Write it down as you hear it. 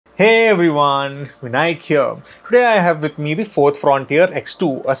Hey everyone, Vinayak here. Today I have with me the 4th Frontier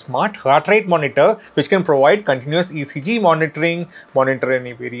X2, a smart heart rate monitor which can provide continuous ECG monitoring, monitor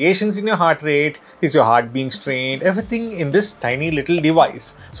any variations in your heart rate, is your heart being strained, everything in this tiny little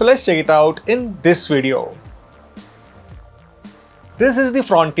device. So let's check it out in this video. This is the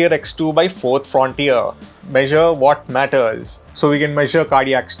Frontier X2 by 4th Frontier. Measure what matters. So we can measure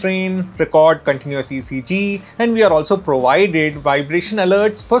cardiac strain, record continuous ECG, and we are also provided vibration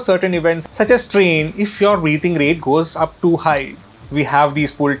alerts for certain events such as strain if your breathing rate goes up too high. We have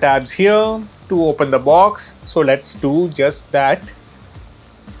these pull tabs here to open the box, so let's do just that.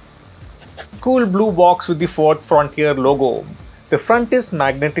 Cool blue box with the 4th Frontier logo. The front is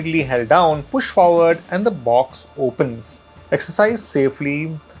magnetically held down, push forward and the box opens. Exercise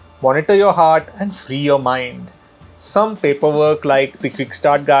safely, monitor your heart and free your mind. Some paperwork like the quick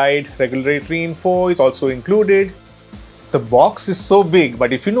start guide, regulatory info is also included. The box is so big,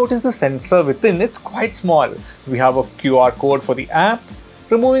 but if you notice the sensor within, it's quite small. We have a QR code for the app.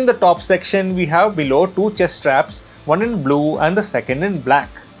 Removing the top section, we have below two chest straps, one in blue and the second in black.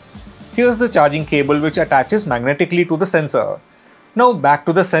 Here's the charging cable which attaches magnetically to the sensor. Now back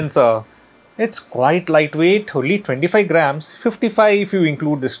to the sensor. It's quite lightweight, only 25 grams, 55 if you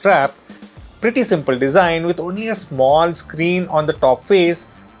include the strap. Pretty simple design with only a small screen on the top face,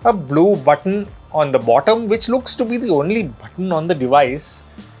 a blue button on the bottom which looks to be the only button on the device.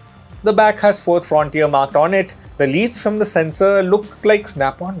 The back has 4th Frontier marked on it. The leads from the sensor look like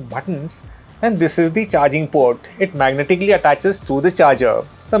snap-on buttons. And this is the charging port. It magnetically attaches to the charger.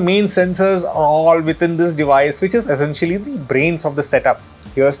 The main sensors are all within this device, which is essentially the brains of the setup.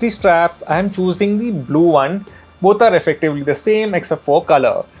 Here's the strap. I am choosing the blue one. Both are effectively the same except for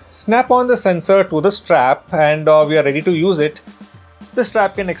color. Snap on the sensor to the strap and we are ready to use it. The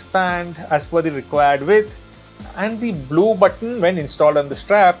strap can expand as per the required width, and the blue button when installed on the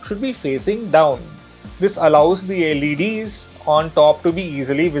strap should be facing down. This allows the LEDs on top to be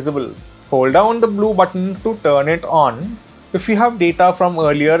easily visible. Hold down the blue button to turn it on. If you have data from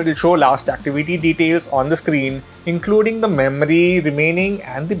earlier, it will show last activity details on the screen, including the memory remaining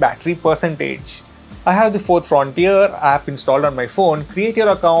and the battery percentage. I have the 4th Frontier app installed on my phone. Create your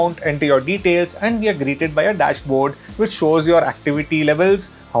account, enter your details, and we are greeted by a dashboard which shows your activity levels,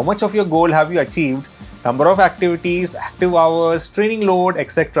 how much of your goal have you achieved, number of activities, active hours, training load,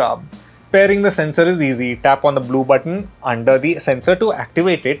 etc. Pairing the sensor is easy. Tap on the blue button under the sensor to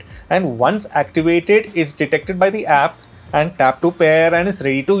activate it, and once activated, it's detected by the app and tap to pair and is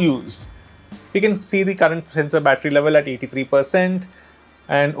ready to use. You can see the current sensor battery level at 83%.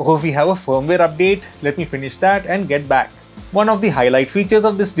 And we have a firmware update. Let me finish that and get back. One of the highlight features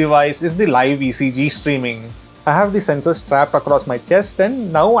of this device is the live ECG streaming. I have the sensor strapped across my chest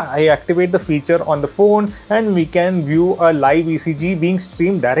and now I activate the feature on the phone and we can view a live ECG being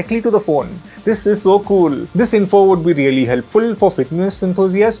streamed directly to the phone. This is so cool. This info would be really helpful for fitness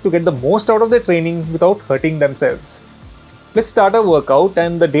enthusiasts to get the most out of their training without hurting themselves. Let's start a workout,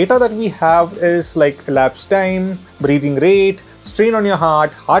 and the data that we have is like elapsed time, breathing rate, strain on your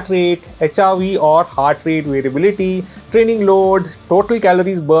heart, heart rate, HRV or heart rate variability, training load, total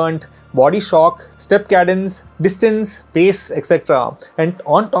calories burnt, body shock, step cadence, distance, pace, etc. And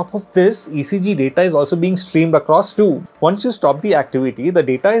on top of this, ECG data is also being streamed across too. Once you stop the activity, the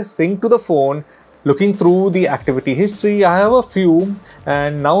data is synced to the phone. Looking through the activity history, I have a few,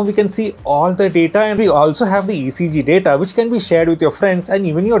 and now we can see all the data, and we also have the ECG data which can be shared with your friends and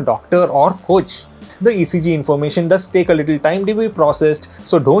even your doctor or coach. The ECG information does take a little time to be processed,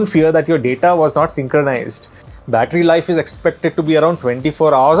 so don't fear that your data was not synchronized. Battery life is expected to be around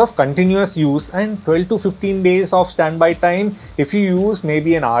 24 hours of continuous use and 12 to 15 days of standby time if you use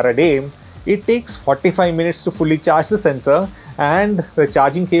maybe an hour a day. It takes 45 minutes to fully charge the sensor, and the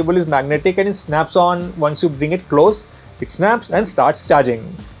charging cable is magnetic and it snaps on once you bring it close. It snaps and starts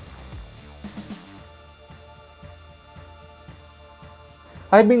charging.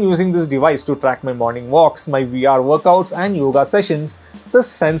 I've been using this device to track my morning walks, my VR workouts and yoga sessions. The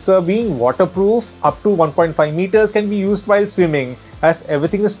sensor being waterproof up to 1.5 meters can be used while swimming, as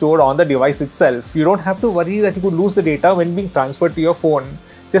everything is stored on the device itself. You don't have to worry that you could lose the data when being transferred to your phone.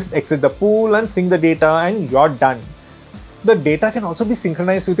 Just exit the pool and sync the data and you're done. The data can also be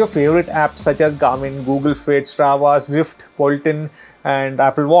synchronized with your favorite apps such as Garmin, Google Fit, Strava, Zwift, Polton and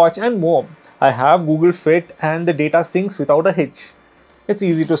Apple Watch and more. I have Google Fit and the data syncs without a hitch. It's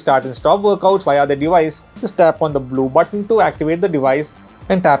easy to start and stop workouts via the device. Just tap on the blue button to activate the device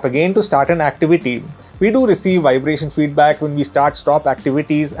and tap again to start an activity. We do receive vibration feedback when we stop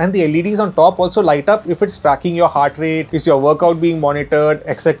activities, and the LEDs on top also light up if it's tracking your heart rate, is your workout being monitored,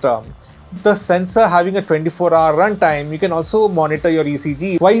 etc. The sensor having a 24-hour runtime, you can also monitor your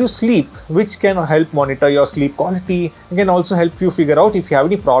ECG while you sleep, which can help monitor your sleep quality and can also help you figure out if you have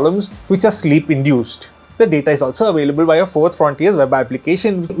any problems which are sleep induced. The data is also available via Fourth Frontier's web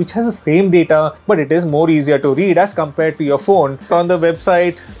application, which has the same data, but it is more easier to read as compared to your phone. On the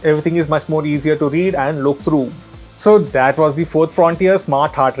website, everything is much more easier to read and look through. So that was the Fourth Frontier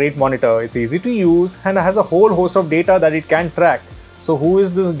Smart Heart Rate Monitor. It's easy to use and has a whole host of data that it can track. So who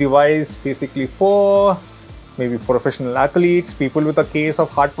is this device basically for? Maybe professional athletes, people with a case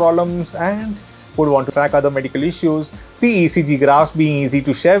of heart problems, and would want to track other medical issues. The ECG graphs being easy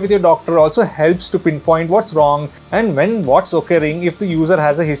to share with your doctor also helps to pinpoint what's wrong and when what's occurring if the user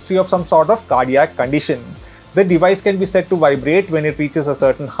has a history of some sort of cardiac condition. The device can be set to vibrate when it reaches a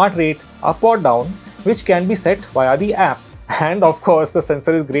certain heart rate, up or down, which can be set via the app. And of course, the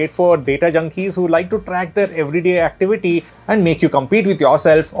sensor is great for data junkies who like to track their everyday activity and make you compete with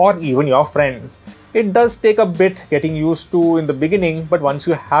yourself or even your friends. It does take a bit getting used to in the beginning, but once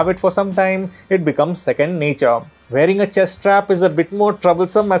you have it for some time, it becomes second nature. Wearing a chest strap is a bit more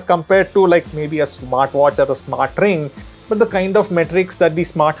troublesome as compared to like maybe a smartwatch or a smart ring, but the kind of metrics that the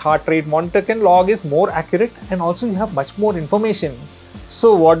smart heart rate monitor can log is more accurate and also you have much more information.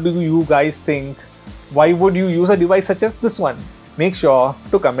 So what do you guys think? Why would you use a device such as this one? Make sure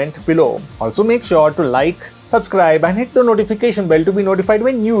to comment below. Also make sure to like, subscribe and hit the notification bell to be notified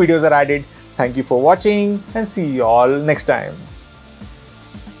when new videos are added. Thank you for watching and see you all next time.